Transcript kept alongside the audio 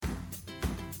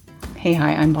Hey,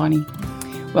 hi, I'm Bonnie.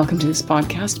 Welcome to this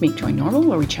podcast, Make Joy Normal,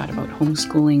 where we chat about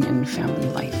homeschooling and family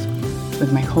life.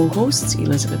 With my co-hosts,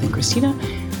 Elizabeth and Christina,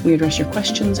 we address your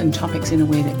questions and topics in a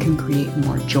way that can create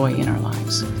more joy in our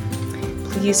lives.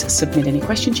 Please submit any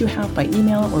questions you have by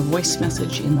email or voice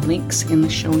message in the links in the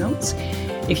show notes.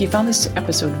 If you found this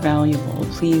episode valuable,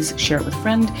 please share it with a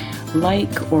friend,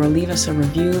 like, or leave us a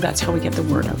review. That's how we get the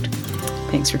word out.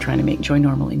 Thanks for trying to make joy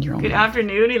normal in your own Good life.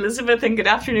 afternoon, Elizabeth, and good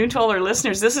afternoon to all our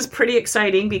listeners. This is pretty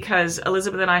exciting because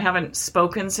Elizabeth and I haven't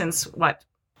spoken since,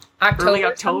 early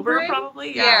October, sometime?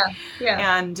 probably? Yeah.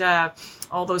 And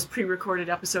all those pre-recorded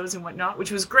episodes and whatnot,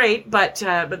 which was great, but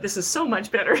this is so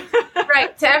much better.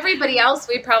 Right. To everybody else,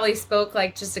 we probably spoke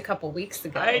like just a couple weeks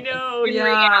ago. I know, In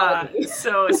yeah. reality.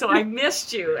 So I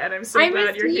missed you, and I'm so I glad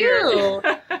missed you're you.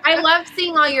 here. I love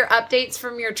seeing all your updates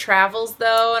from your travels,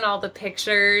 though, and all the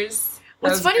pictures.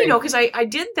 Well, it's funny, because I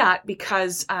did that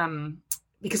because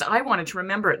I wanted to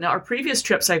remember it. Now, our previous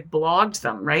trips, I've blogged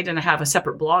them, right? And I have a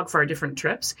separate blog for our different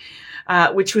trips,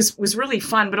 which was really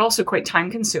fun, but also quite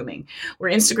time consuming,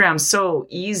 where Instagram's so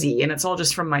easy and it's all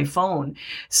just from my phone.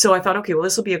 So I thought, okay, well,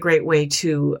 this will be a great way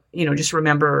to, just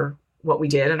remember what we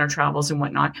did and our travels and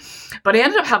whatnot. But I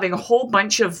ended up having a whole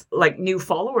bunch of new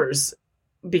followers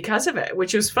because of it,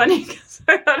 which was funny because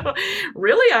I thought,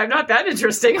 really, I'm not that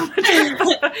interesting. You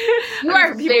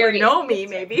are people very who know me,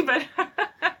 maybe, but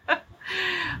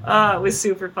it was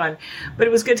super fun. But it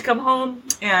was good to come home,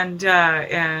 and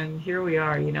here we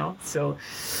are, So,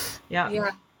 yeah.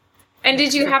 Yeah. And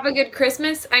did you have a good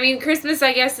Christmas? I mean, Christmas,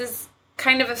 I guess, is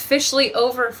kind of officially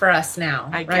over for us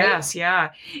now. I guess, yeah.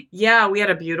 Yeah, we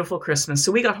had a beautiful Christmas.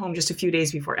 So we got home just a few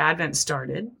days before Advent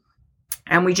started.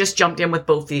 And we just jumped in with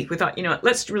both feet. We thought,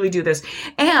 let's really do this.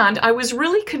 And I was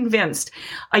really convinced.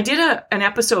 I did an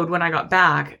episode when I got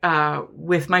back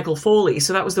with Michael Foley.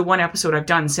 So that was the one episode I've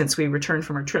done since we returned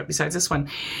from our trip, besides this one.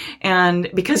 And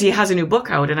because he has a new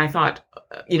book out, and I thought,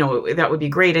 that would be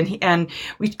great. And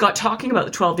we got talking about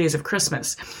the 12 days of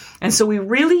Christmas. And so we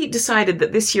really decided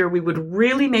that this year we would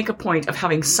really make a point of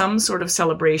having some sort of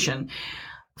celebration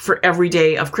for every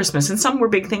day of Christmas. And some were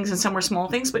big things and some were small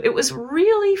things, but it was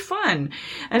really fun.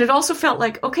 And it also felt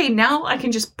like, okay, now I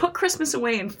can just put Christmas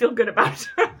away and feel good about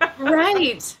it.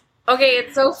 Right. Okay,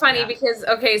 it's so funny because,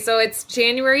 so it's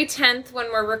January 10th when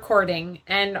we're recording,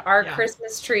 and our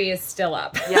Christmas tree is still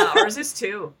up. Yeah, ours is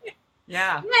too.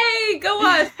 Yeah. Yay, go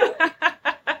us.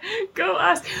 Go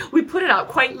us. We put it out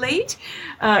quite late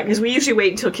because we usually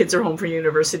wait until kids are home from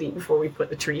university before we put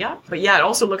the tree up. But yeah, it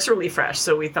also looks really fresh.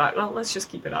 So we thought, well, let's just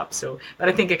keep it up. But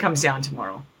I think it comes down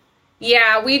tomorrow.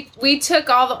 Yeah, we took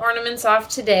all the ornaments off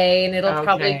today, and it'll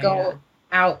probably go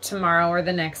out tomorrow or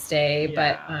the next day.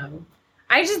 Yeah.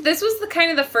 But this was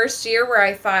the first year where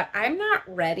I thought, I'm not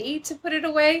ready to put it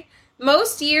away.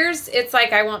 Most years it's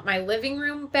like I want my living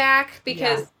room back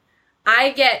because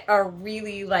I get a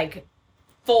really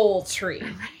full tree.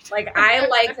 Right. I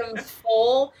like them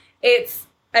full. It's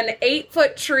an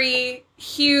 8-foot tree,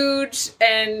 huge,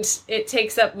 and it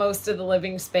takes up most of the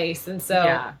living space. And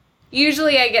so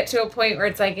usually I get to a point where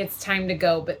it's time to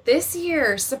go. But this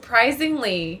year,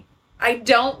 surprisingly, I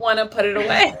don't want to put it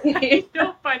away.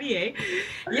 So funny, eh?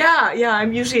 Yeah. I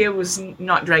was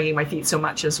not dragging my feet so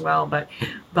much as well, but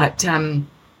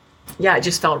it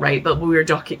just felt right. But we were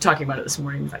talking about it this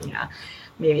morning. But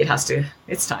maybe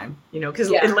it's time,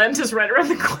 because Lent is right around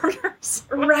the corner. So.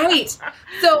 Right.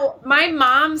 So my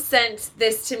mom sent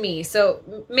this to me.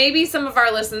 So maybe some of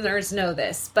our listeners know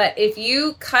this, but if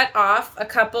you cut off a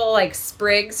couple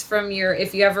sprigs from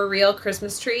if you have a real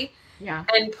Christmas tree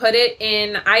and put it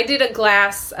in, I did a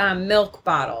glass milk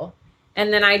bottle,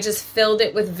 and then I just filled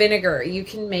it with vinegar. You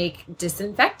can make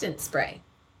disinfectant spray.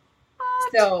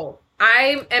 What? So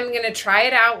I am going to try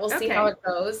it out. We'll see how it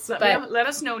goes. Let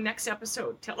us know next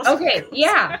episode. Tell us. Okay.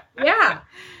 Yeah.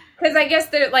 Because I guess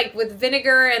they're with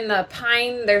vinegar and the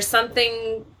pine, there's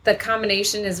something, the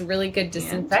combination is really good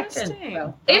disinfectant.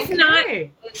 So if not,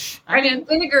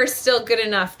 vinegar is still good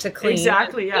enough to clean.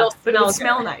 Exactly. Yeah. But it'll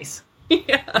smell nice.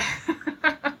 Yeah.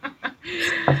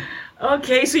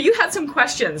 Okay. So you had some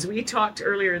questions. We talked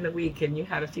earlier in the week and you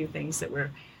had a few things that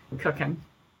were cooking.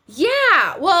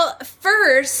 Yeah. Well,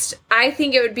 first, I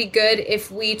think it would be good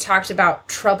if we talked about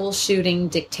troubleshooting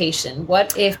dictation.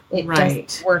 What if it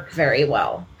doesn't work very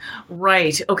well?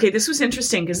 Right. Okay. This was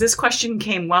interesting because this question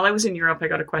came while I was in Europe. I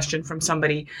got a question from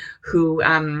somebody who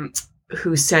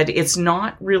said it's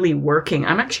not really working.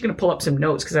 I'm actually going to pull up some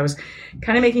notes because I was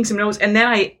kind of making some notes. And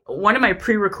then one of my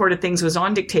pre-recorded things was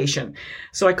on dictation.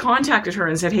 So I contacted her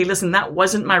and said, hey, listen, that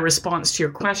wasn't my response to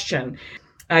your question.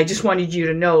 I just wanted you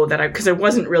to know that because it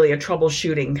wasn't really a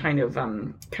troubleshooting kind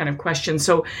of question.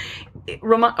 So,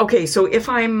 okay, so if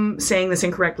I'm saying this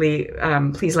incorrectly,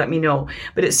 please let me know.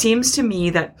 But it seems to me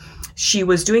that she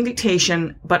was doing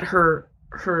dictation, but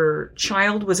her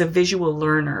child was a visual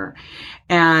learner,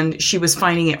 and she was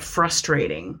finding it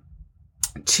frustrating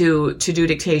to do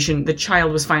dictation. The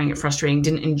child was finding it frustrating,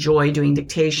 didn't enjoy doing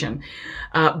dictation,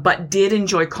 but did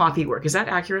enjoy copy work. Is that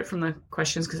accurate from the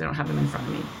questions? Because I don't have them in front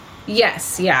of me.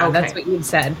 Yes. Yeah. Okay. That's what you'd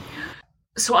said.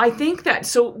 So I think that,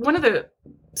 so one of the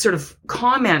sort of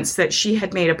comments that she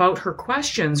had made about her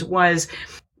questions was,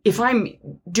 if I'm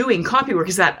doing copy work,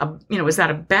 is that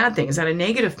a bad thing? Is that a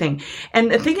negative thing?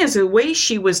 And the thing is, the way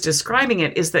she was describing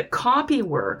it is that copy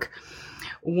work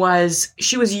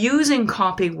she was using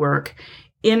copy work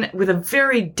with a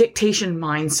very dictation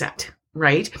mindset,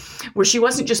 right? Where she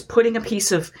wasn't just putting a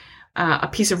piece of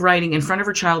writing in front of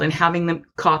her child and having them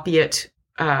copy it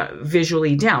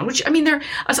visually down, which, I mean,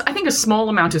 I think a small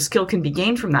amount of skill can be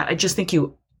gained from that. I just think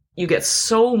you get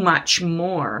so much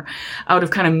more out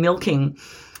of kind of milking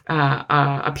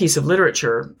a piece of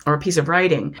literature or a piece of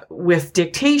writing with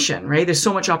dictation, right? There's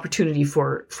so much opportunity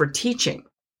for teaching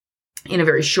in a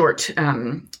very short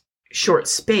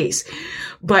space.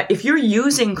 But if you're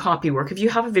using copy work, if you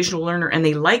have a visual learner and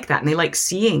they like that and they like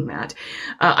seeing that,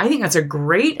 I think that's a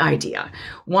great idea.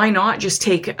 Why not just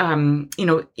take,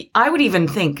 I would even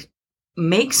think,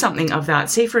 make something of that.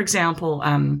 Say, for example,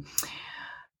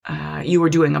 you were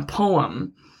doing a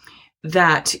poem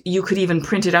that you could even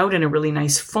print it out in a really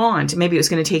nice font. Maybe it was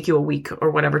going to take you a week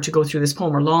or whatever to go through this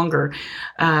poem or longer,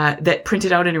 that print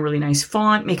it out in a really nice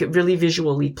font, make it really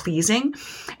visually pleasing,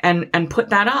 and put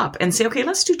that up and say, okay,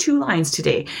 let's do 2 lines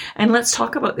today. And let's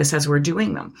talk about this as we're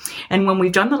doing them. And when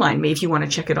we've done the line, maybe if you want to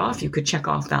check it off, you could check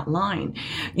off that line,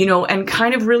 and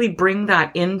kind of really bring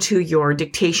that into your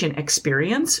dictation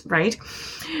experience, right?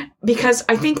 Because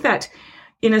I think that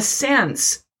in a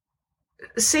sense,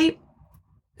 say,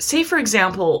 for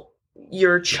example,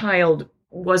 your child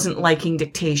wasn't liking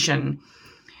dictation,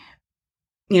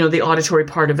 the auditory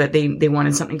part of it, they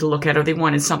wanted something to look at or they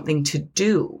wanted something to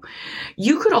do.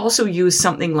 You could also use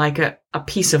something like a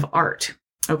piece of art.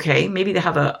 Okay, maybe they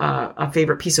have a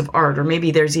favorite piece of art, or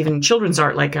maybe there's even children's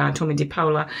art like Tome di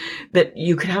Paola, that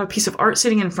you could have a piece of art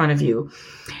sitting in front of you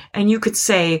and you could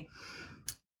say,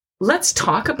 let's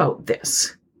talk about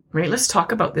this, right? Let's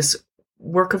talk about this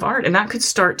work of art. And that could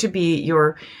start to be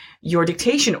your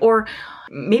dictation. Or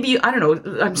maybe, I don't know,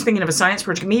 I'm just thinking of a science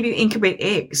project. Maybe you incubate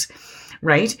eggs,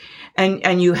 right?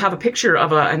 And you have a picture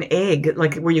of an egg,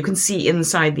 like where you can see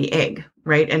inside the egg,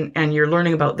 right? And you're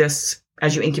learning about this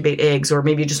as you incubate eggs, or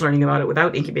maybe you're just learning about it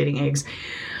without incubating eggs.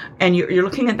 And you're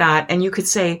looking at that and you could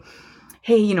say,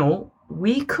 hey,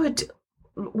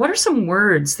 what are some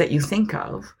words that you think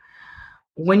of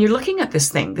when you're looking at this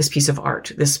piece of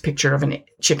art, this picture of a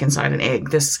chick inside an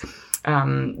egg, this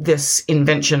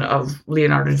invention of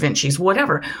Leonardo da Vinci's,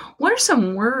 whatever, what are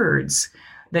some words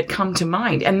that come to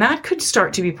mind? And that could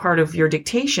start to be part of your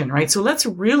dictation, right? So let's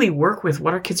really work with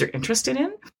what our kids are interested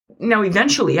in. Now,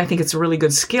 eventually, I think it's a really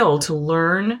good skill to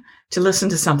learn to listen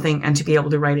to something and to be able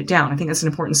to write it down. I think that's an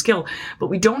important skill, but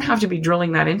we don't have to be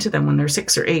drilling that into them when they're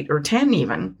 6 or 8 or 10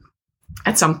 even.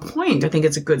 At some point, I think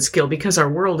it's a good skill because our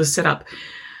world is set up,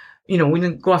 when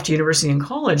you go off to university and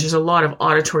college, there's a lot of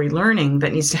auditory learning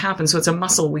that needs to happen. So it's a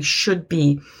muscle we should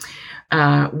be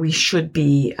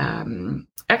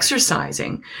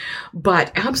exercising.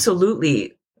 But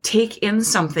absolutely take in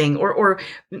something, or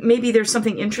maybe there's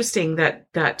something interesting that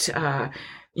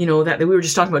we were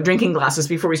just talking about drinking glasses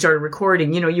before we started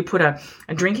recording. You put a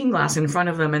drinking glass in front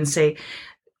of them and say,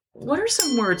 what are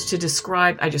some words to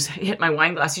describe? I just hit my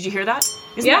wine glass. Did you hear that?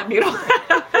 Isn't that beautiful?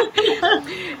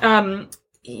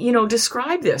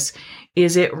 Describe this.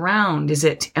 Is it round? Is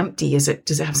it empty? Does it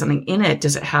have something in it?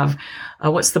 Does it have,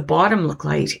 what's the bottom look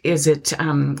like? Is it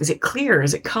clear?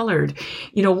 Is it colored?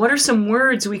 What are some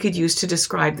words we could use to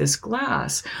describe this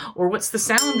glass? Or what's the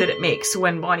sound that it makes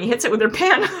when Bonnie hits it with her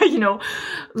pen?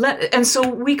 And so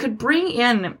we could bring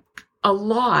in a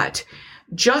lot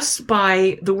just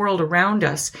by the world around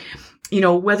us.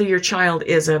 Whether your child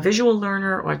is a visual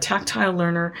learner or a tactile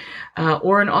learner,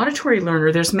 or an auditory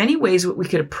learner, there's many ways that we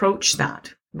could approach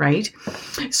that, right?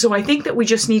 So I think that we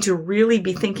just need to really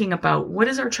be thinking about, what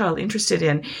is our child interested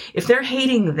in? If they're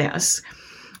hating this,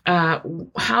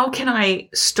 how can I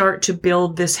start to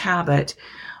build this habit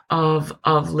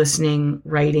of listening,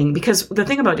 writing? Because the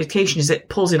thing about dictation is it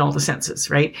pulls in all the senses,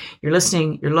 right? You're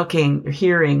listening, you're looking, you're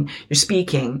hearing, you're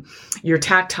speaking, you're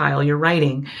tactile, you're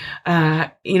writing.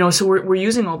 So we're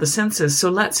using all the senses.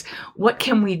 So what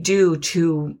can we do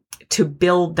to to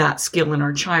build that skill in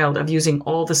our child of using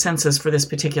all the senses for this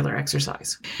particular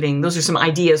exercise. Those are some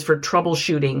ideas for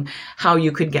troubleshooting how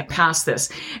you could get past this.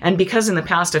 And because in the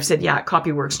past I've said, yeah,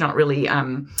 copywork's not really,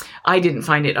 I didn't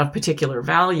find it of particular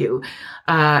value.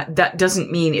 That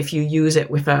doesn't mean if you use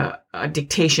it with a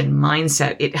dictation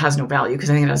mindset, it has no value, because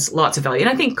I think it has lots of value. And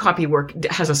I think copywork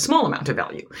has a small amount of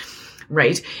value,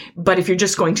 right? But if you're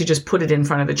just going to just put it in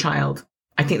front of the child,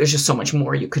 I think there's just so much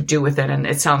more you could do with it. And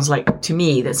it sounds like, to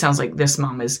me, that sounds like this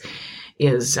mom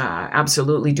is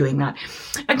absolutely doing that.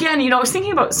 Again, I was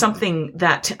thinking about something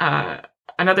that,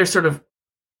 another sort of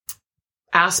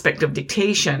aspect of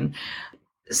dictation.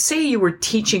 Say you were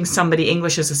teaching somebody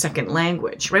English as a second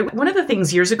language, right? One of the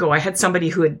things years ago, I had somebody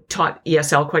who had taught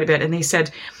ESL quite a bit, and they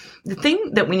said, the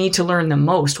thing that we need to learn the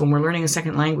most when we're learning a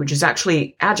second language is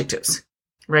actually adjectives,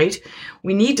 right?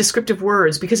 We need descriptive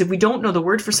words, because if we don't know the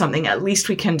word for something, at least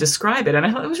we can describe it. And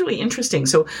I thought it was really interesting.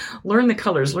 So learn the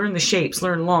colors, learn the shapes,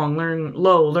 learn long, learn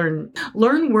low,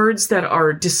 learn words that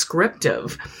are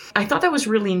descriptive. I thought that was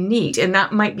really neat. And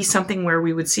that might be something where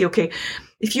we would see, okay,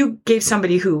 if you gave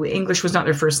somebody who English was not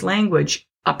their first language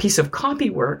a piece of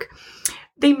copy work,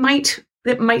 it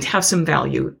might have some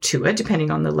value to it,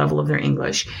 depending on the level of their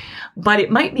English. But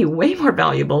it might be way more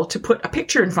valuable to put a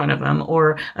picture in front of them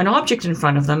or an object in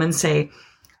front of them and say,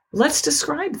 let's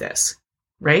describe this,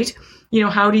 right?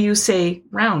 How do you say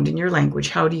round in your language?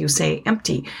 How do you say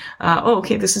empty?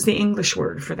 Okay, this is the English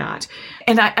word for that.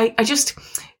 And I just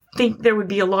think there would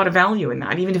be a lot of value in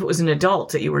that, even if it was an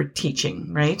adult that you were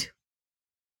teaching, right?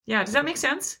 Yeah, does that make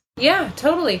sense? Yeah,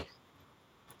 totally.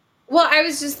 Well, I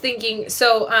was just thinking,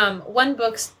 so one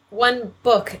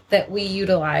book that we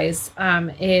utilize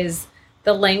is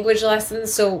the language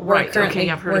lessons. So we're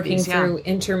currently working through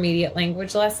intermediate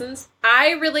language lessons.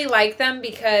 I really like them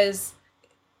because,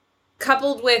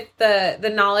 coupled with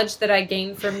the knowledge that I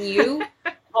gained from you,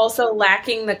 also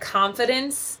lacking the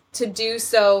confidence to do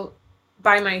so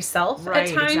by myself at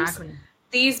times. Exactly.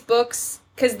 These books,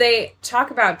 because they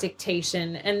talk about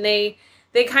dictation, and they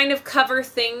kind of cover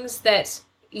things that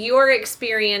your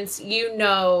experience,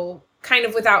 kind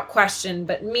of without question,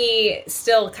 but me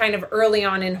still kind of early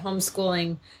on in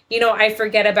homeschooling, I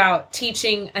forget about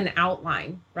teaching an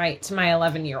outline, right, to my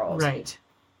 11-year-old. Right.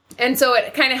 And so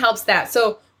it kind of helps that.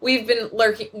 So we've been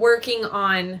working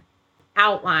on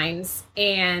outlines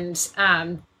and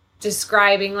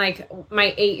describing, like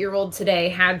my 8-year-old today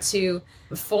had to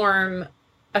form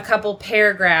a couple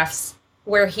paragraphs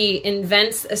where he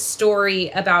invents a story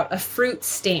about a fruit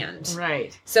stand.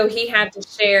 Right. So he had to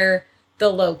share the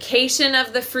location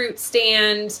of the fruit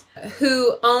stand,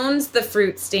 who owns the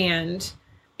fruit stand,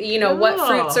 what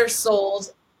fruits are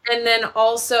sold, and then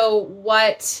also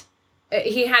what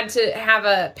he had to have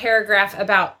a paragraph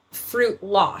about fruit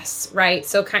loss, right?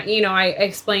 So, I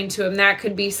explained to him that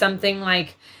could be something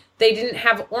like they didn't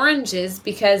have oranges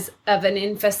because of an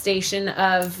infestation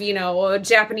of,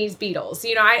 Japanese beetles.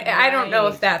 I don't know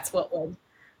if that's what would.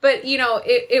 But,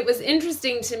 it was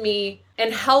interesting to me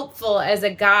and helpful as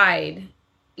a guide,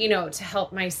 to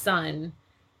help my son,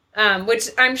 which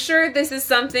I'm sure this is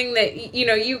something that,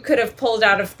 you could have pulled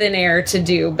out of thin air to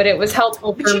do, but it was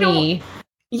helpful for me.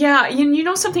 Yeah.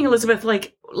 Something, Elizabeth,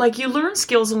 like you learn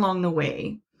skills along the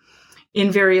way in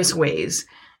various ways.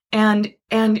 And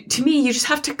to me, you just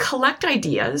have to collect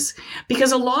ideas,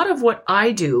 because a lot of what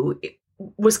I do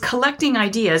was collecting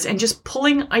ideas and just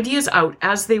pulling ideas out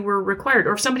as they were required.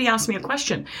 Or if somebody asked me a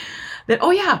question that,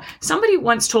 oh yeah, somebody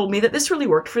once told me that this really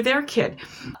worked for their kid,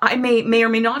 I may or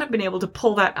may not have been able to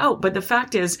pull that out. But the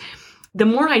fact is, the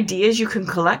more ideas you can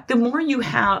collect, the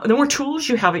more tools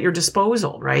you have at your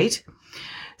disposal, right?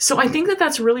 So I think that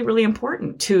that's really, really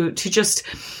important to just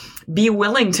be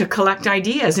willing to collect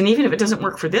ideas. And even if it doesn't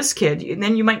work for this kid,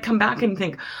 then you might come back and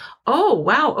think, oh,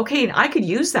 wow, okay, I could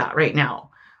use that right now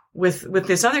with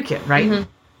this other kid, right? Mm-hmm.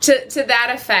 To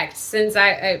that effect, since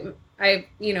I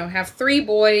have 3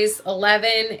 boys,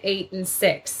 11, 8, and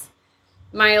 6.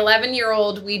 My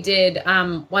 11-year-old, we did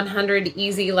 100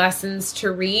 Easy Lessons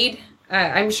to Read.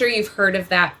 I'm sure you've heard of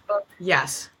that book.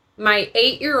 Yes. My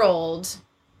 8-year-old,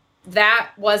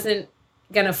 that wasn't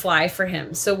going to fly for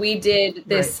him. So we did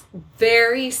this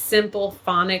very simple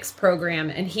phonics program,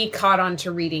 and he caught on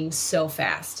to reading so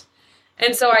fast.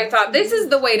 And so I thought, this is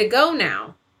the way to go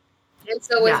now. And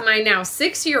so with my now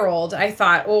 6-year-old, I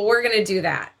thought, well, we're going to do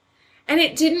that. And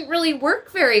it didn't really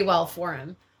work very well for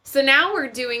him. So now we're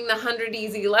doing the 100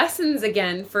 Easy Lessons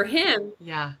again for him.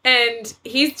 Yeah. And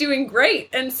he's doing great.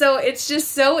 And so it's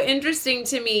just so interesting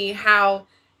to me how,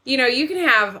 you can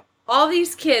have all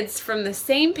these kids from the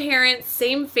same parents,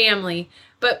 same family,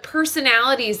 but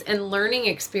personalities and learning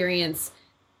experience,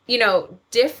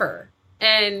 differ.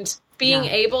 and being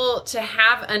able to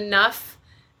have enough,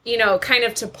 kind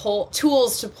of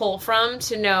tools to pull from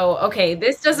to know, okay,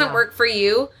 this doesn't work for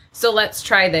you, so let's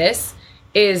try this,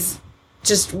 is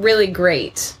just really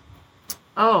great.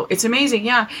 Oh, it's amazing.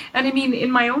 Yeah. And I mean,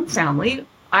 in my own family,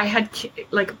 I have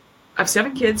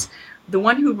 7 kids. The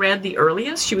one who read the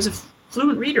earliest, she was a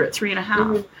fluent reader at 3.5.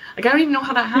 Mm-hmm. Like, I don't even know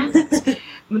how that happens.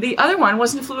 The other one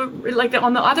wasn't a fluent,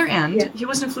 on the other end, he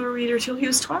wasn't a fluent reader till he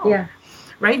was 12. Yeah.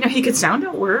 Right? Now, he could sound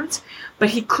out words, but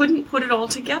he couldn't put it all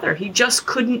together. He just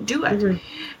couldn't do it. Mm-hmm.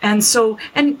 And so,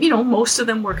 most of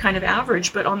them were kind of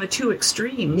average, but on the 2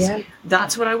 extremes,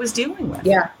 that's what I was dealing with.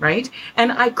 Yeah. Right?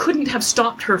 And I couldn't have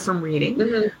stopped her from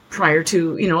reading prior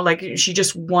to,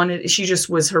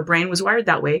 her brain was wired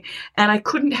that way. And I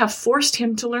couldn't have forced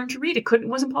him to learn to read. It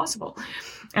wasn't possible.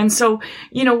 And so,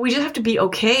 we just have to be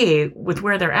okay with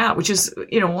where they're at, which is,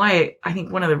 why I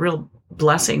think one of the real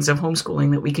blessings of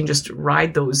homeschooling, that we can just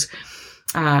ride those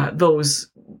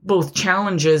both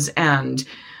challenges and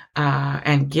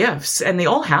gifts, and they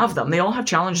all have them. They all have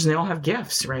challenges and they all have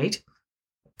gifts, right?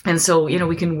 And so,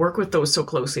 we can work with those so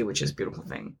closely, which is a beautiful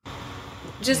thing.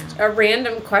 Just a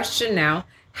random question now.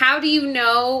 How do you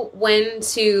know when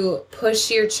to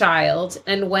push your child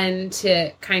and when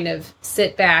to kind of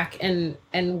sit back and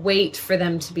wait for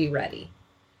them to be ready?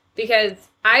 Because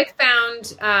I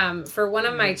found for one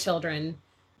of my children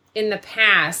in the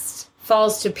past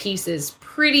falls to pieces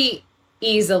pretty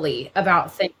easily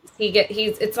about things.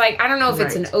 It's like, I don't know if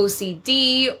it's an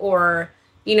OCD or,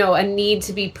 a need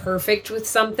to be perfect with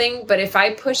something, but if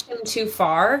I push him too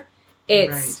far,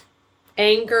 it's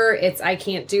anger, it's I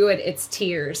can't do it, it's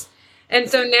tears. And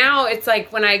so now it's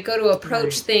like when I go to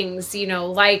approach things,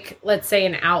 like let's say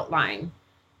an outline,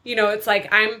 it's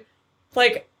like I'm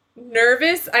like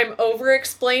nervous, I'm over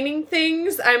explaining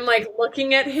things, I'm like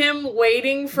looking at him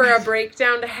waiting for a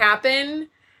breakdown to happen.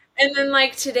 And then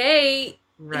like today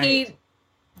he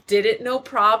did it no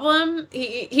problem.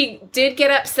 He did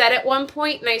get upset at one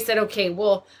point, and I said, okay,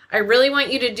 well, I really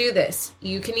want you to do this.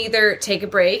 You can either take a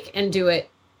break and do it,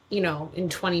 in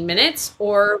 20 minutes,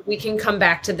 or we can come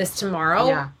back to this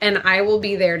tomorrow and I will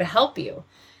be there to help you.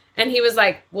 And he was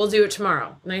like, we'll do it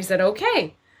tomorrow. And I said,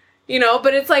 okay.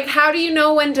 But it's like, how do you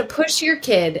know when to push your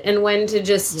kid and when to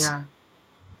just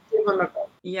give them a break?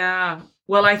 Yeah.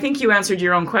 Well, I think you answered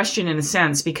your own question in a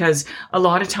sense, because a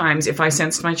lot of times if I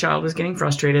sensed my child was getting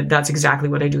frustrated, that's exactly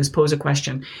what I do, is pose a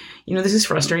question. This is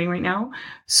frustrating right now.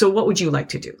 So what would you like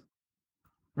to do?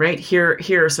 Right? Here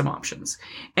are some options.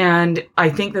 And I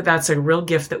think that that's a real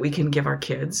gift that we can give our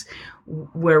kids,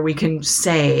 where we can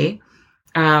say,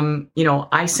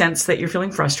 I sense that you're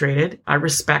feeling frustrated. I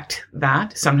respect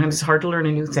that. Sometimes it's hard to learn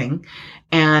a new thing.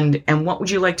 And what would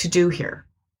you like to do here?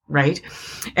 Right.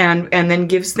 And then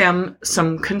gives them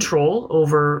some control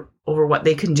over what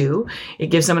they can do. It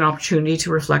gives them an opportunity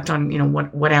to reflect on,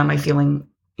 what am I feeling,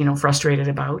 frustrated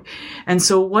about? And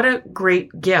so what a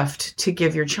great gift to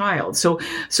give your child. So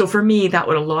for me, that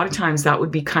would, a lot of times that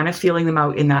would be kind of feeling them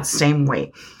out in that same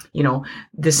way.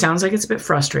 This sounds like it's a bit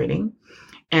frustrating.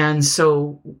 And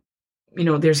so,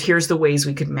 here's the ways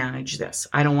we could manage this.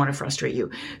 I don't want to frustrate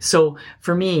you. So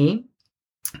for me,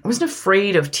 I wasn't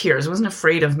afraid of tears. I wasn't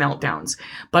afraid of meltdowns,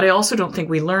 but I also don't think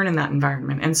we learn in that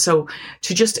environment. And so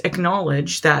to just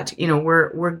acknowledge that,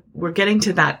 we're getting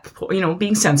to that,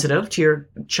 being sensitive to your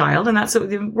child, and that's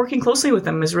working closely with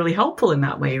them is really helpful in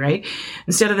that way, right?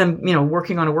 Instead of them,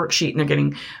 working on a worksheet and they're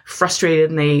getting frustrated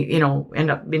and they,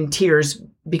 end up in tears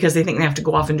because they think they have to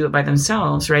go off and do it by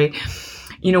themselves, right?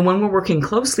 When we're working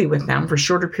closely with them for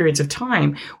shorter periods of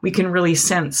time, we can really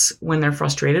sense when they're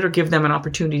frustrated, or give them an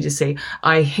opportunity to say,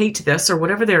 I hate this, or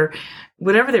whatever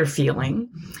they're feeling,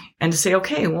 and to say,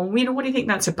 okay, well, what do you think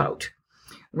that's about?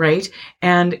 Right?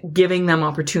 And giving them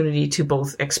opportunity to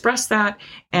both express that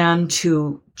and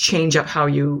to change up how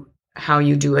you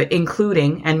do it,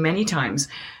 including, and many times,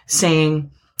 saying,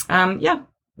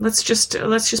 let's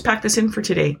just pack this in for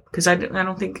today, because I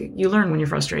don't think you learn when you're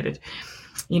frustrated.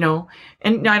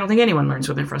 And I don't think anyone learns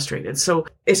when they're frustrated. So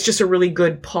it's just a really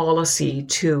good policy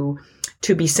to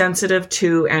be sensitive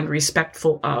to and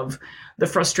respectful of the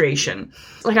frustration.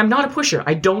 Like, I'm not a pusher.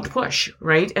 I don't push,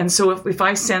 right? And so if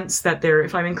I sense that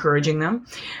if I'm encouraging them,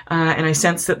 and I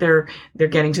sense that they're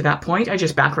getting to that point, I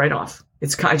just back right off.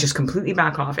 I just completely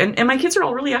back off. And my kids are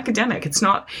all really academic. It's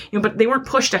not, but they weren't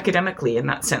pushed academically in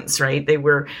that sense, right? They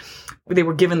were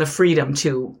given the freedom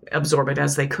to absorb it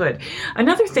as they could.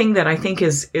 Another thing that I think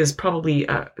is probably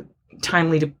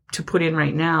timely to put in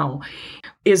right now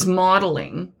is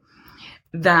modeling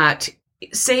that.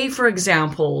 Say, for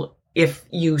example, if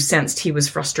you sensed he was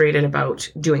frustrated about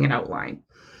doing an outline,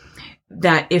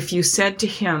 that if you said to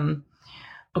him,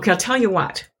 okay, I'll tell you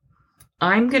what.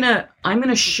 I'm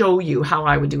gonna show you how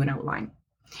I would do an outline.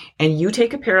 And you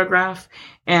take a paragraph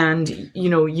and,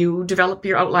 you develop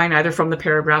your outline either from the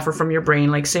paragraph or from your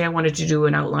brain. Like, say I wanted to do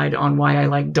an outline on why I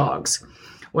like dogs.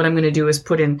 What I'm going to do is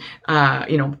put in,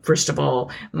 first of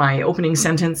all, my opening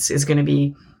sentence is going to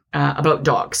be about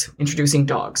dogs, introducing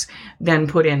dogs. Then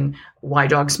put in why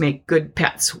dogs make good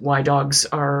pets, why dogs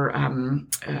are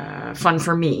fun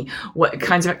for me, what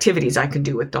kinds of activities I can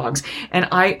do with dogs. And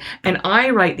I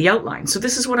write the outline. So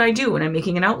this is what I do when I'm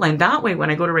making an outline. That way, when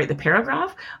I go to write the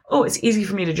paragraph, it's easy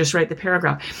for me to just write the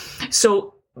paragraph.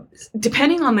 So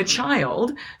depending on the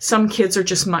child, some kids are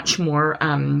just much more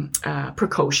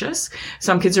precocious.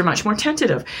 Some kids are much more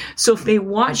tentative. So if they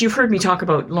watch, you've heard me talk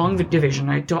about long division.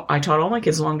 I taught all my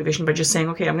kids long division by just saying,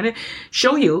 okay, I'm going to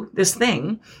show you this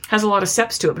thing, has a lot of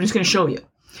steps to it, but I'm just going to show you.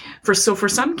 For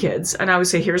some kids, and I would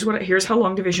say, here's how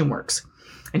long division works.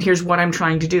 And here's what I'm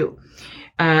trying to do.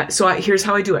 Here's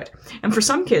how I do it. And for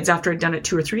some kids, after I'd done it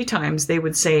 2 or 3 times, they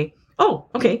would say, oh,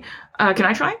 okay, can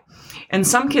I try? And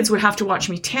some kids would have to watch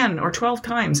me 10 or 12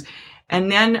 times.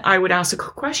 And then I would ask a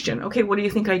question. Okay, what do you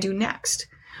think I do next?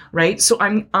 Right? So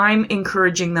I'm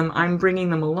encouraging them. I'm bringing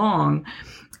them along.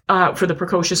 For the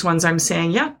precocious ones, I'm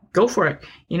saying, yeah, go for it.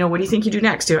 What do you think you do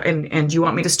next? And do you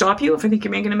want me to stop you if I think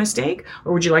you're making a mistake?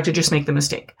 Or would you like to just make the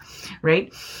mistake?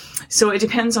 Right? So it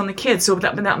depends on the kid. So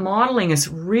that modeling is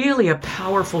really a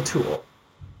powerful tool.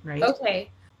 Right?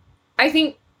 Okay. I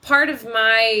think part of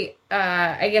my,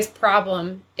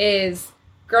 problem is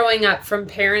growing up from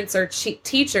parents or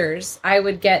teachers, I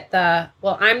would get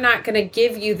I'm not going to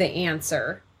give you the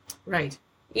answer. Right.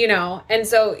 And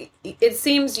so it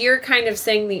seems you're kind of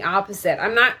saying the opposite.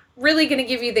 I'm not really going to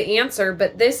give you the answer,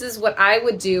 but this is what I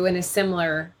would do in a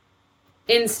similar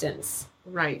instance.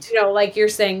 Right. Like you're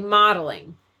saying,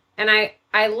 modeling. And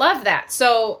I love that.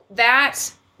 So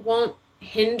that won't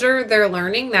hinder their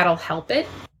learning. That'll help it.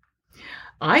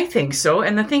 I think so.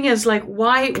 And the thing is, like,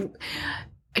 why,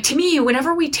 to me,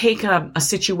 whenever we take a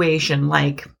situation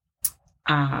like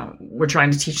we're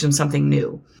trying to teach them something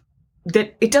new,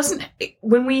 that it doesn't,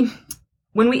 when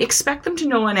we expect them to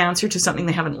know an answer to something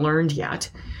they haven't learned yet,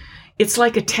 it's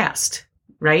like a test,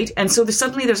 right? And so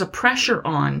suddenly there's a pressure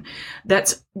on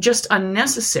that's just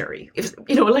unnecessary.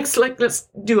 Let's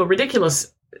do a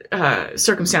ridiculous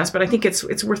circumstance, but I think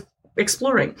it's worth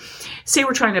exploring. Say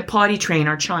we're trying to potty train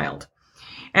our child.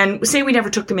 And say we never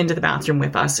took them into the bathroom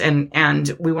with us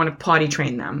and we want to potty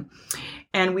train them.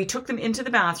 And we took them into the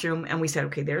bathroom and we said,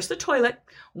 okay, there's the toilet.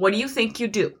 What do you think you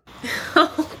do?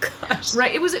 Oh, gosh.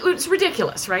 Right. It was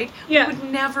ridiculous, right? Yeah. We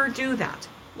would never do that.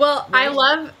 Well, right?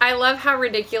 I love how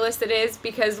ridiculous it is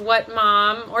because what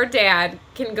mom or dad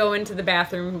can go into the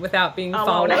bathroom without being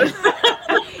followed.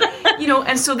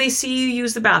 And so they see you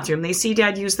use the bathroom. They see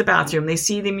dad use the bathroom. They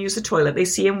see them use the toilet. They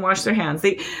see him wash their hands.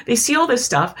 They see all this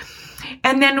stuff.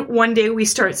 And then one day we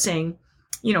start saying,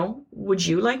 would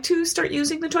you like to start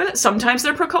using the toilet? Sometimes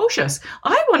they're precocious.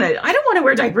 I don't want to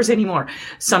wear diapers anymore.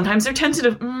 Sometimes they're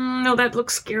tentative. No, that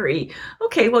looks scary.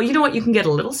 Okay, well, you know what? You can get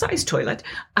a little size toilet.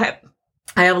 I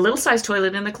have a little size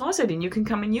toilet in the closet and you can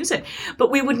come and use it.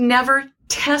 But we would never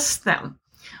test them.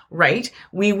 Right?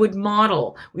 We would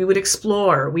model, we would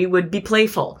explore, we would be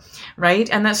playful, right?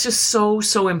 And that's just so,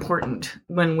 so important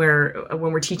when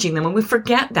we're teaching them. And we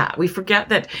forget that. We forget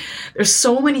that there's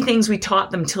so many things we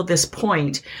taught them till this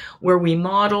point where we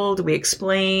modeled, we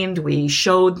explained, we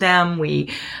showed them, we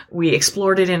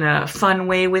explored it in a fun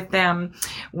way with them.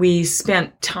 We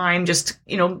spent time just,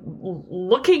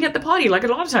 looking at the potty. Like a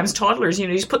lot of times toddlers, you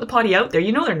just put the potty out there.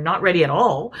 They're not ready at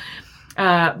all.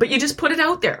 But you just put it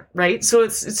out there, right? So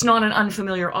it's not an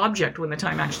unfamiliar object when the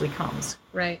time actually comes.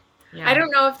 Right. Yeah. I don't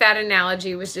know if that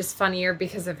analogy was just funnier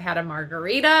because I've had a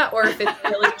margarita or if it's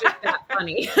really just that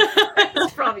funny.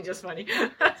 It's probably just funny.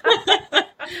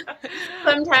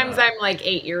 Sometimes I'm like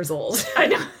 8 years old. I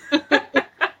know.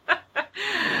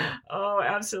 Oh,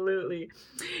 absolutely.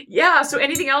 Yeah. So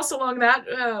anything else along that,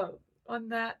 on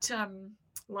that,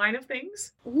 line of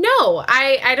things? No,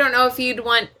 I don't know if you'd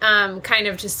want kind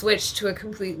of to switch to a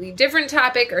completely different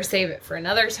topic or save it for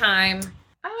another time.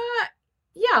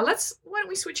 Yeah, why don't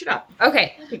we switch it up?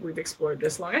 Okay. I think we've explored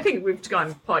this long. I think we've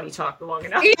gone potty talk long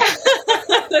enough.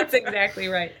 Yeah, that's exactly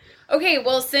right. Okay,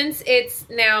 well, since it's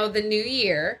now the new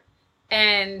year,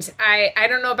 and I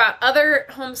don't know about other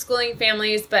homeschooling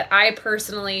families, but I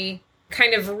personally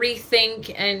kind of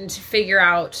rethink and figure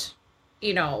out,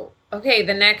 okay,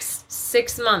 the next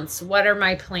 6 months, what are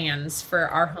my plans for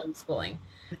our homeschooling?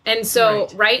 And so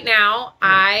right now,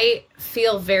 I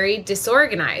feel very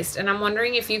disorganized, and I'm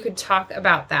wondering if you could talk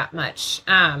about that much.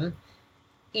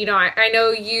 I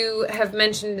know you have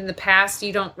mentioned in the past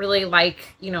you don't really like,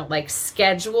 like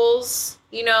schedules,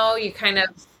 you kind of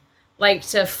like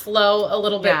to flow a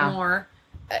little bit more.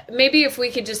 Maybe if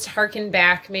we could just harken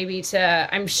back maybe to,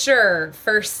 I'm sure,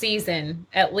 first season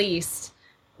at least,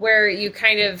 where you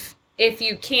kind of, if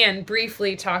you can,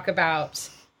 briefly talk about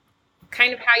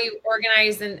kind of how you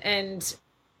organize and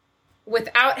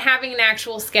without having an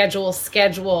actual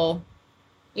schedule,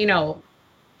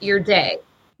 your day.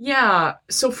 Yeah.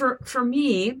 So for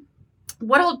me,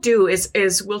 what I'll do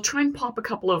is we'll try and pop a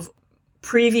couple of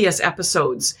previous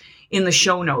episodes in the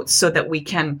show notes so that we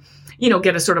can,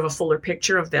 get a sort of a fuller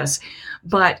picture of this.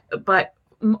 But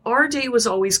our day was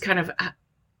always kind of,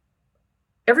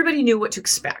 everybody knew what to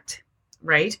expect,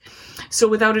 right? So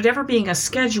without it ever being a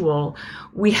schedule,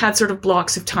 we had sort of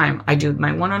blocks of time. I do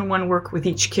my one-on-one work with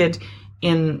each kid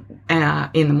in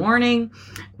the morning.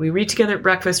 We read together at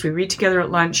breakfast. We read together at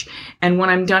lunch. And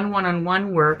when I'm done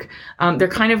one-on-one work, they're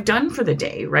kind of done for the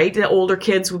day, right? The older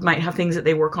kids might have things that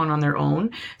they work on their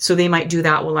own. So they might do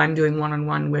that while I'm doing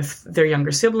one-on-one with their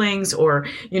younger siblings, or,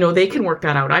 they can work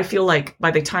that out. I feel like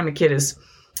by the time a kid is,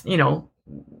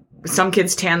 some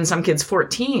kids 10, some kids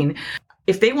 14,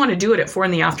 if they want to do it at 4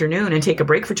 p.m. and take a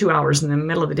break for 2 hours in the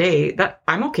middle of the day, that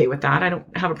I'm okay with that. I don't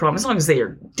have a problem as long as they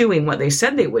are doing what they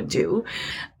said they would do.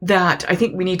 That I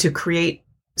think we need to create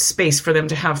space for them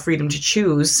to have freedom to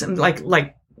choose, and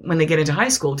like when they get into high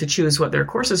school, to choose what their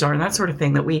courses are and that sort of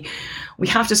thing. That we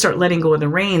have to start letting go of the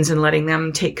reins and letting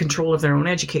them take control of their own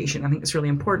education. I think it's really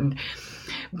important.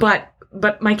 But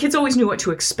my kids always knew what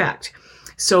to expect.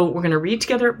 So we're going to read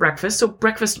together at breakfast. So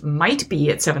breakfast might be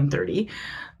at 7:30.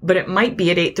 But it might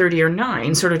be at 8:30 or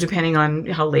 9, sort of depending on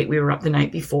how late we were up the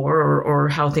night before or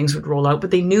how things would roll out. But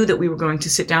they knew that we were going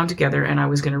to sit down together and I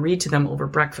was going to read to them over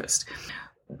breakfast.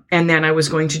 And then I was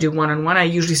going to do one-on-one. I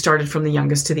usually started from the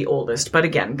youngest to the oldest. But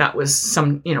again, that was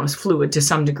was fluid to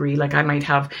some degree. Like I might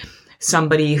have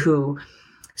somebody who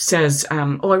says, I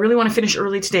really want to finish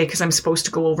early today because I'm supposed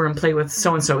to go over and play with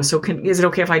so-and-so. So is it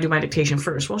okay if I do my dictation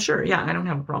first? Well, sure. Yeah, I don't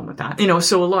have a problem with that.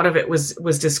 So a lot of it was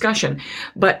discussion.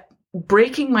 But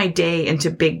breaking my day into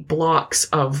big blocks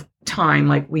of time,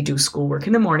 like we do schoolwork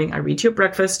in the morning. I read to you at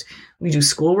breakfast. We do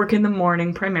schoolwork in the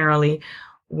morning primarily.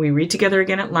 We read together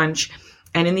again at lunch.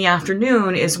 And in the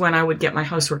afternoon is when I would get my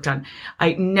housework done.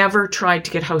 I never tried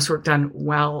to get housework done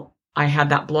while I had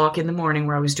that block in the morning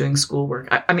where I was doing schoolwork.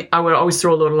 I would always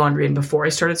throw a load of laundry in before I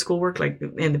started schoolwork. Like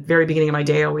in the very beginning of my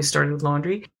day, I always started with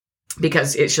laundry,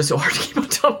 because it's just so hard to keep on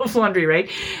top of laundry,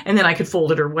 right? And then I could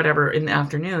fold it or whatever in the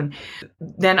afternoon.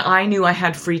 Then I knew I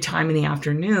had free time in the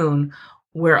afternoon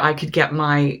where I could get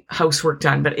my housework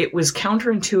done. But it was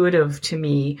counterintuitive to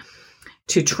me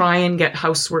to try and get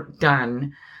housework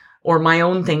done or my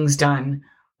own things done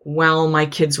while my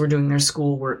kids were doing their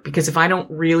schoolwork. Because if I don't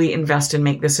really invest and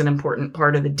make this an important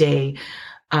part of the day,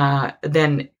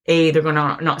 then they're going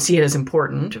to not see it as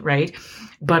important, right?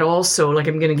 But also, like,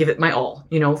 I'm going to give it my all,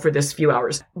 for this few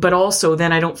hours. But also,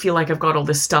 then I don't feel like I've got all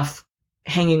this stuff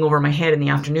hanging over my head in the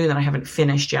afternoon that I haven't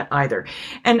finished yet either.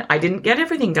 And I didn't get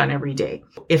everything done every day.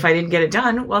 If I didn't get it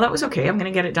done, well, that was okay. I'm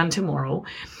going to get it done tomorrow.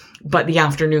 But the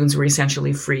afternoons were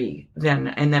essentially free then,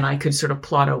 and then I could sort of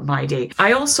plot out my day.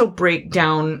 I also break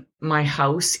down my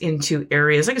house into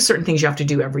areas, like certain things you have to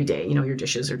do every day, your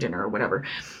dishes or dinner or whatever.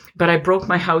 But I broke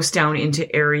my house down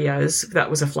into areas.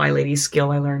 That was a fly lady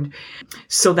skill I learned.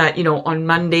 So that, on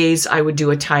Mondays, I would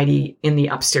do a tidy in the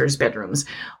upstairs bedrooms.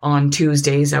 On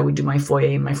Tuesdays, I would do my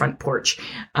foyer and my front porch,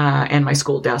 and my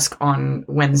school desk. On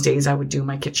Wednesdays, I would do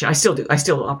my kitchen. I still do. I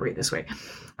still operate this way.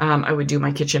 I would do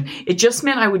my kitchen. It just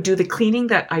meant I would do the cleaning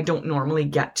that I don't normally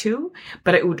get to,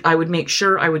 but I would make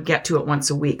sure I would get to it once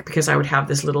a week, because I would have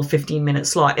this little 15-minute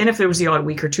slot. And if there was the odd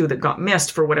week or two that got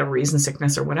missed for whatever reason,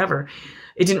 sickness or whatever,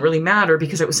 it didn't really matter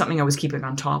because it was something I was keeping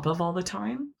on top of all the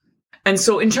time. And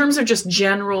so in terms of just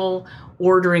general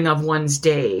ordering of one's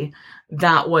day,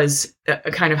 that was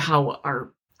kind of how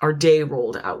our day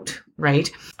rolled out, right?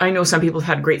 I know some people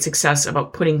have had great success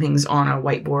about putting things on a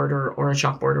whiteboard or a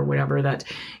chalkboard or whatever that,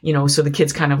 so the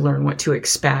kids kind of learn what to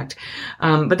expect.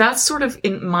 But that's sort of,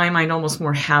 in my mind, almost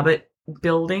more habit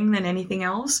building than anything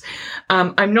else.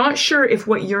 I'm not sure if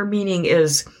what you're meaning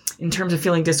is, in terms of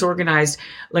feeling disorganized,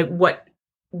 like what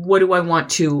do I want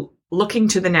to, looking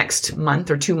to the next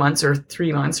month or 2 months or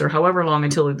 3 months or however long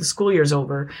until the school year's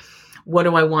over, what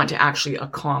do I want to actually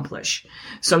accomplish?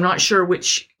 So I'm not sure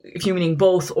which, if you're meaning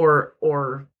both or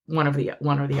one or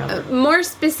the other. More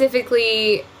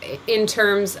specifically in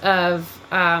terms of,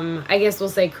 I guess we'll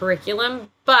say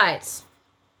curriculum, but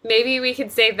maybe we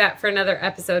could save that for another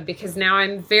episode, because now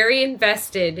I'm very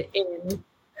invested in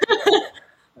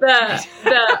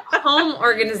the home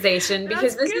organization,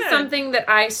 because this is something that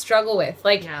I struggle with.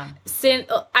 Like,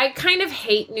 I kind of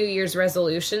hate New Year's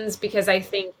resolutions, because I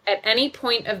think at any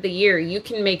point of the year you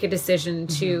can make a decision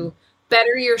to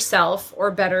better yourself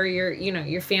or better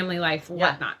your family life,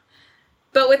 whatnot.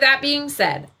 But with that being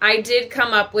said, I did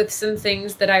come up with some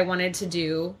things that I wanted to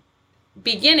do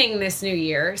beginning this new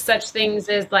year, such things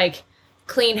as like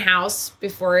clean house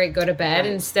before I go to bed,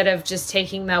 instead of just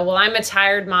taking I'm a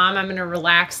tired mom, I'm going to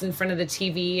relax in front of the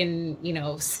TV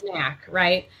and, snack,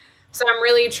 right? So I'm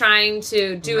really trying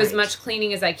to do as much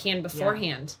cleaning as I can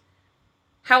beforehand.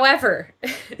 However,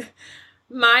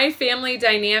 my family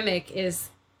dynamic is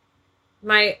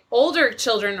my older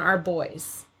children are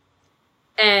boys,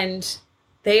 and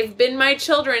they've been my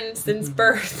children since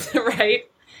birth, right?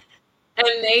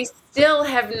 And they still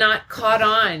have not caught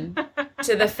on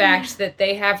to the fact that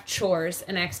they have chores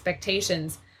and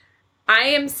expectations. I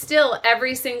am still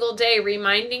every single day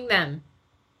reminding them,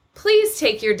 please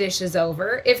take your dishes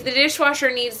over. If the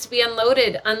dishwasher needs to be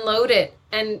unloaded, unload it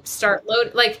and start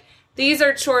loading. Like, these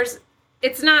are chores.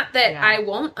 It's not that I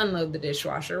won't unload the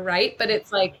dishwasher, right? But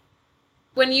it's like,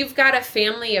 when you've got a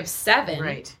family of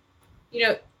 7,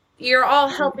 you're all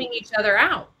helping each other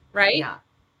out, right? Yeah.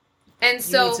 And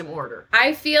so you need some order.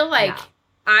 I feel like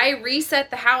I reset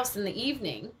the house in the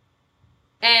evening,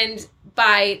 and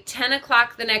by 10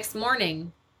 o'clock the next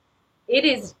morning, it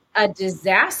is a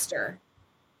disaster.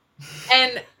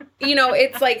 And,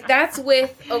 it's like, that's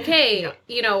with,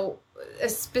 a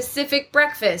specific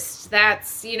breakfast.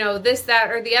 That's, this, that,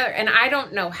 or the other. And I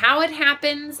don't know how it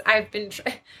happens. I've been,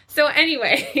 so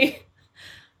anyway,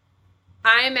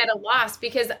 I am at a loss,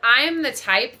 because I am the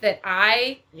type that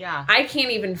I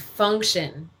can't even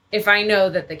function if I know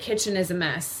that the kitchen is a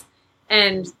mess.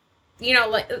 And,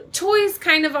 like toys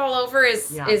kind of all over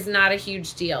is not a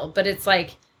huge deal, but it's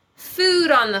like food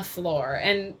on the floor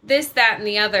and this, that, and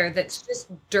the other that's just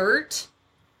dirt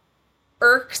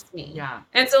irks me. Yeah.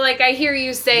 And so, like, I hear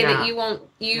you say that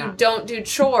you don't do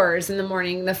chores in the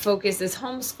morning. The focus is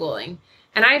homeschooling.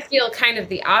 And I feel kind of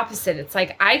the opposite. It's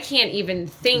like, I can't even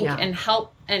think and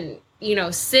help and,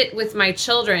 sit with my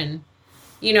children,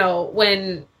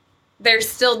 when there's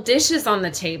still dishes on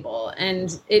the table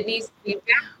and it needs to be back.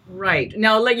 Right.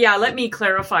 Now, let me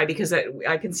clarify, because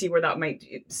I can see where that might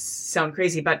sound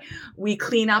crazy, but we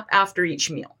clean up after each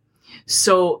meal.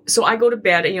 So I go to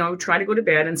bed, try to go to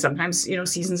bed, and sometimes,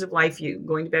 seasons of life,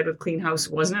 going to bed with clean house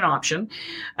wasn't an option.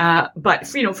 But,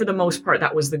 for the most part,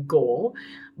 that was the goal.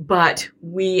 But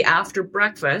after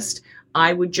breakfast,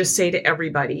 I would just say to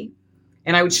everybody,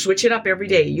 and I would switch it up every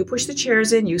day. You push the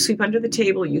chairs in, you sweep under the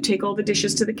table, you take all the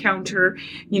dishes to the counter,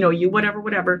 you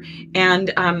whatever.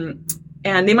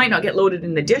 And they might not get loaded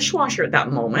in the dishwasher at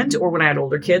that moment. Or when I had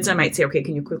older kids, I might say, okay,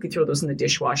 can you quickly throw those in the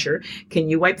dishwasher? Can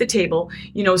you wipe the table?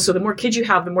 So the more kids you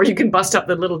have, the more you can bust up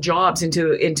the little jobs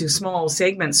into small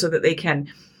segments so that they can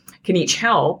each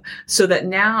help, so that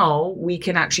now we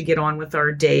can actually get on with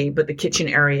our day, but the kitchen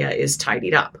area is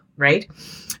tidied up, right?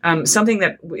 Something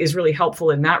that is really helpful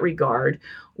in that regard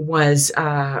was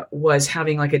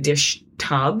having like a dish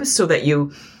tub, so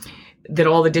that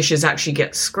all the dishes actually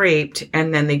get scraped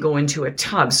and then they go into a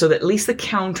tub, so that at least the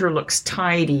counter looks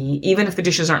tidy, even if the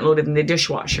dishes aren't loaded in the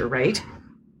dishwasher, right?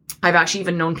 I've actually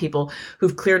even known people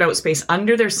who've cleared out space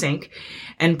under their sink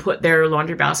and put their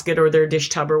laundry basket or their dish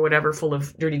tub or whatever full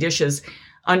of dirty dishes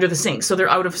under the sink. So they're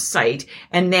out of sight.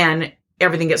 And then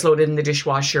everything gets loaded in the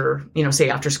dishwasher, say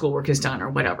after schoolwork is done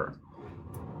or whatever,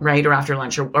 right? Or after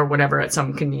lunch or whatever at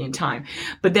some convenient time.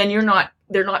 But then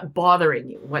they're not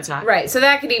bothering you. What's that? Right. So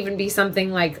that could even be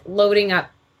something like loading up,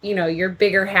 your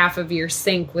bigger half of your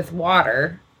sink with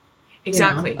water.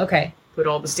 Exactly. Okay. Put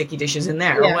all the sticky dishes in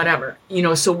there or whatever,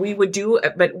 so we would do,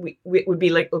 but it would be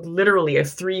like literally a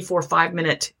 3, 4, 5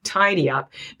 minute tidy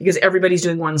up, because everybody's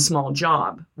doing one small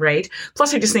job, right?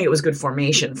 Plus I just think it was good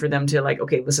formation for them to like,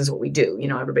 okay, this is what we do.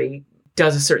 Everybody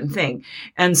does a certain thing.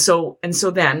 And so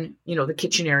then, the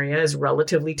kitchen area is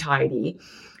relatively tidy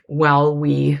while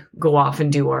we go off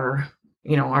and do our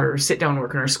sit down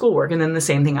work and our schoolwork. And then the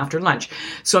same thing after lunch.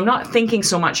 So I'm not thinking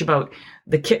so much about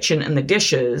the kitchen and the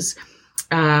dishes.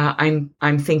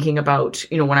 I'm thinking about,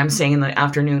 when I'm saying in the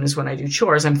afternoon is when I do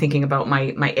chores, I'm thinking about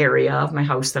my area of my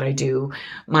house that I do,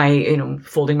 my,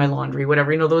 folding my laundry,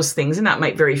 whatever, those things. And that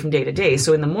might vary from day to day.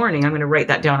 So in the morning, I'm going to write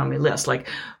that down on my list, like,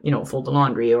 fold the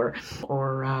laundry or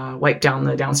wipe down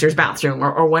the downstairs bathroom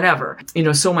or whatever,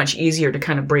 so much easier to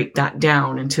kind of break that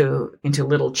down into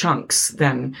little chunks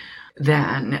than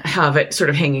than have it sort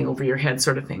of hanging over your head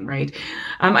sort of thing, right?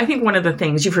 I think one of the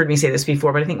things, you've heard me say this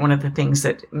before, but I think one of the things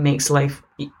that makes life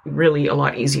really a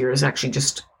lot easier is actually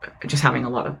just having a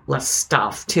lot of less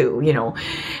stuff too,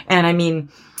 And I mean,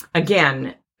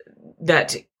 again,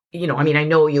 that, I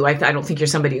know you, I don't think you're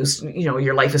somebody who's,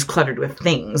 your life is cluttered with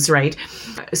things, right?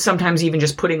 Sometimes even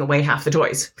just putting away half the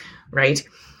toys, right?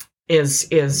 Is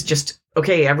just,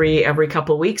 okay, every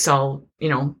couple of weeks, I'll,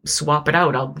 swap it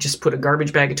out. I'll just put a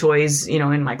garbage bag of toys,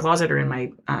 in my closet or in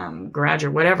my garage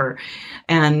or whatever,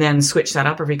 and then switch that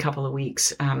up every couple of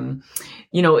weeks.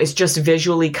 It's just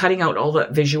visually cutting out all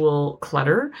that visual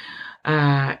clutter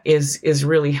is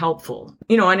really helpful.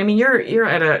 And I mean, you're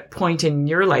at a point in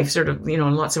your life, sort of,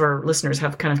 and lots of our listeners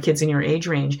have kind of kids in your age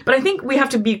range. But I think we have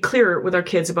to be clear with our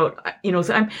kids about,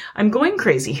 I'm going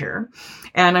crazy here,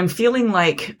 and I'm feeling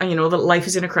like, that life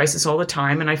is in a crisis all the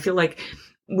time, and I feel like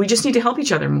we just need to help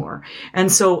each other more. And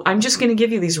so I'm just going to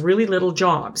give you these really little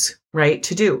jobs, right,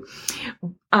 to do.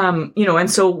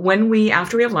 And so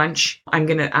after we have lunch, I'm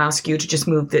going to ask you to just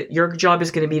your job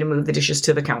is going to be to move the dishes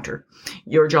to the counter.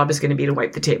 Your job is going to be to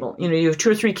wipe the table. You have 2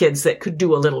 or 3 kids that could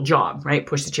do a little job, right?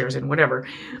 Push the chairs in, whatever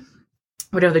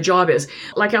the job is.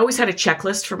 Like, I always had a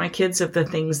checklist for my kids of the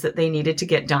things that they needed to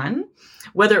get done,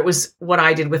 whether it was what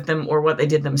I did with them or what they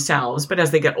did themselves. But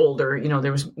as they get older,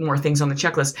 there was more things on the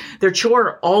checklist. Their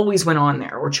chore always went on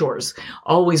there, or chores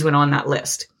always went on that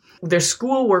list. Their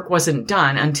schoolwork wasn't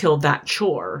done until that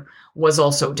chore was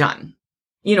also done.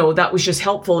 That was just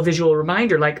helpful, a visual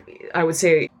reminder. Like, I would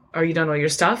say, are you done all your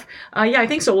stuff? Yeah, I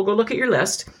think so. We'll go look at your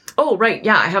list. Oh, right.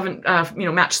 Yeah, I haven't,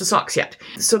 matched the socks yet.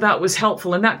 So that was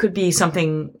helpful. And that could be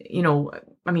something,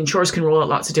 chores can roll out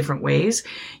lots of different ways.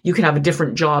 You can have a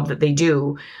different job that they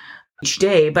do each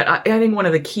day. But I think one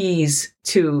of the keys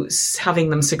to having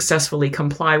them successfully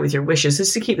comply with your wishes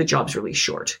is to keep the jobs really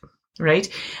short, right?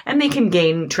 And they can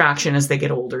gain traction as they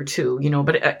get older too,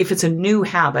 but if it's a new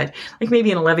habit, like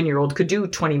maybe an 11-year-old could do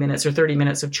 20 minutes or 30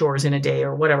 minutes of chores in a day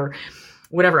or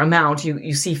whatever amount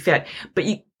you see fit, but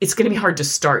it's going to be hard to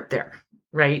start there,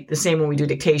 right? The same when we do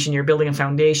dictation, you're building a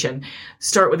foundation.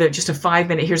 Start with just a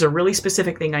 5-minute, here's a really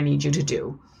specific thing I need you to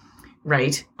do,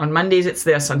 right? On Mondays, it's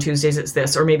this, on Tuesdays, it's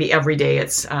this, or maybe every day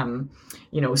it's,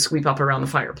 sweep up around the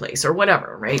fireplace or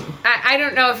whatever, right? I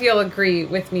don't know if you'll agree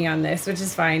with me on this, which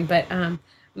is fine, but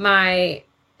my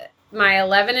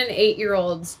 11 and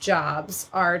 8-year-olds' jobs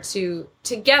are to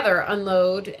together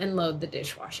unload and load the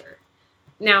dishwasher.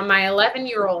 Now, my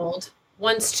 11-year-old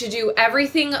wants to do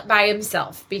everything by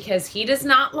himself because he does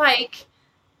not like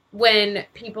when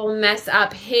people mess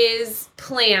up his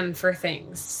plan for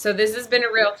things. So this has been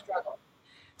a real struggle.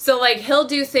 So, like, he'll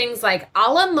do things like,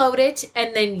 I'll unload it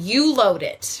and then you load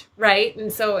it, right?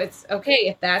 And so it's okay.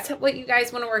 If that's what you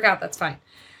guys want to work out, that's fine.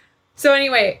 So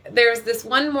anyway, there's this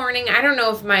one morning, I don't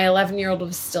know if my 11-year-old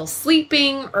was still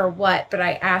sleeping or what, but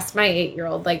I asked my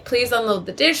 8-year-old, like, please unload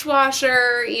the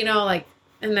dishwasher,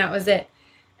 and that was it.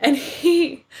 And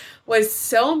he was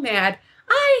so mad.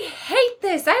 I hate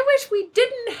this. I wish we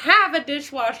didn't have a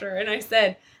dishwasher. And I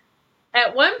said,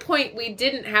 at one point we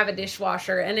didn't have a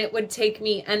dishwasher and it would take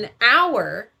me an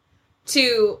hour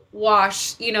to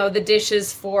wash, the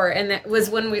dishes and that was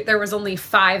when there was only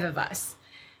 5 of us.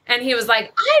 And he was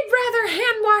like, I'd rather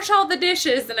hand wash all the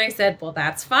dishes. And I said, well,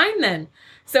 that's fine then.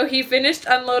 So he finished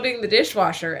unloading the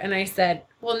dishwasher and I said,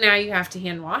 well, now you have to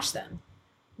hand wash them.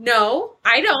 No,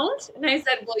 I don't. And I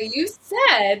said, well, you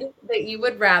said that you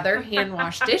would rather hand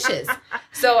wash dishes.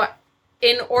 So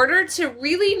in order to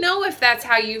really know if that's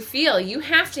how you feel, you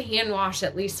have to hand wash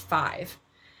at least 5.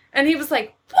 And he was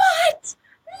like, what?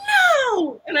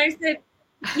 No. And I said,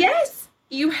 yes,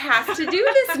 you have to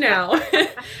do this now.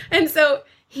 And so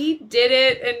he did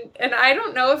it. And I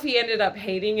don't know if he ended up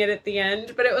hating it at the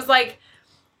end, but it was like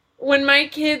when my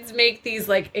kids make these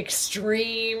like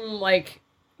extreme, like,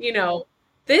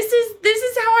 this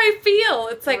is how I feel.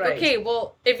 It's like, right. Okay,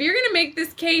 well, if you're going to make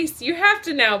this case, you have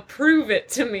to now prove it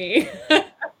to me.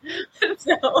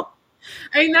 So,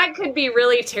 that could be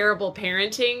really terrible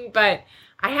parenting, but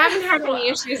I haven't had any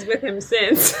issues with him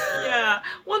since. Yeah.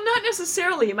 Well, not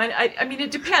necessarily. I mean,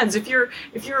 it depends. If you're,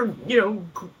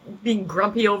 being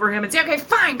grumpy over him and say, okay,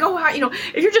 fine, go out,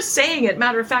 if you're just saying it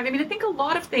matter of fact, I think a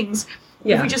lot of things,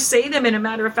 if we just say them in a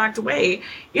matter-of-fact way,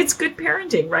 it's good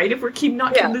parenting, right? If we're keep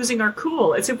losing our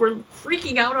cool. It's if we're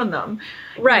freaking out on them,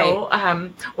 right?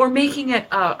 Or making it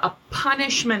a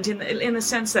punishment in the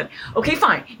sense that, okay,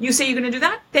 fine, you say you're going to do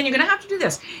that, then you're going to have to do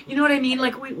this. You know what I mean?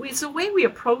 Like, it's the way we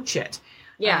approach it.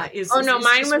 Yeah.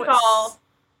 Mine was all,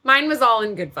 Mine was all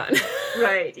in good fun.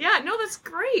 Right. Yeah. No, that's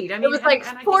great. I mean, it was like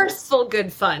forceful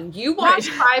good fun. You wash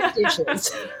 5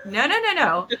 dishes.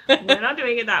 No. We're not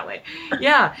doing it that way.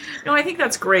 Yeah. No, I think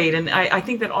that's great. And I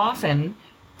think that often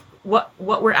what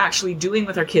we're actually doing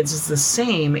with our kids is the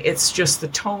same. It's just the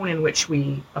tone in which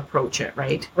we approach it,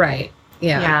 right? Right.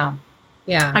 Yeah.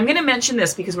 I'm going to mention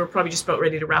this because we're probably just about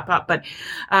ready to wrap up, but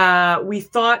we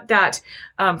thought that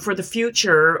for the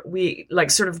future, we like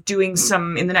sort of doing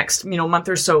some in the next month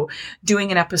or so,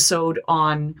 doing an episode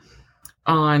on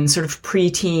sort of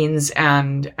preteens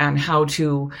and how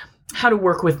to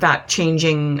work with that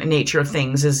changing nature of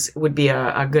things would be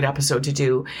a good episode to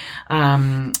do.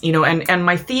 And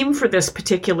my theme for this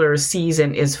particular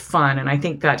season is fun. And I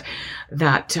think that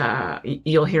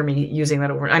you'll hear me using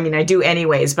that over. I mean, I do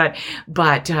anyways, but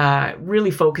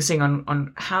really focusing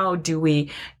on how do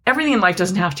everything in life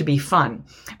doesn't have to be fun,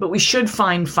 but we should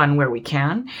find fun where we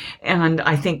can. And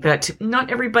I think that not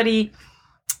everybody,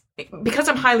 because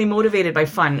I'm highly motivated by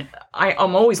fun,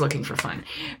 I'm always looking for fun,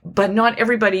 but not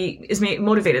everybody is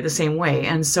motivated the same way.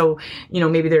 And so,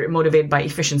 maybe they're motivated by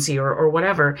efficiency or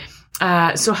whatever.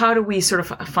 So how do we sort of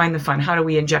find the fun? How do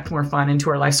we inject more fun into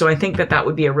our life? So I think that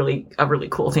would be a really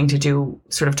cool thing to do,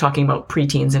 sort of talking about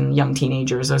preteens and young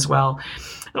teenagers as well.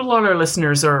 A lot of our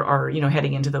listeners are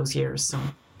heading into those years. So.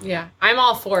 Yeah, I'm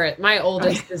all for it. My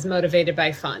oldest is motivated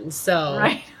by fun, so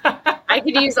right. I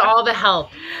could use all the help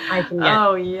I can get.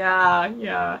 Oh,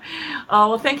 yeah. Oh,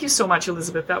 well, thank you so much,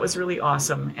 Elizabeth. That was really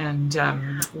awesome. And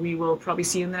we will probably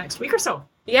see you in the next week or so.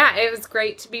 Yeah, it was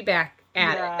great to be back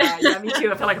at it. Yeah, me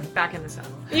too. I feel like I'm back in the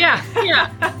saddle. Yeah.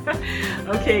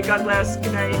 Okay, God bless.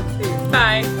 Good night.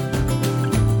 Bye.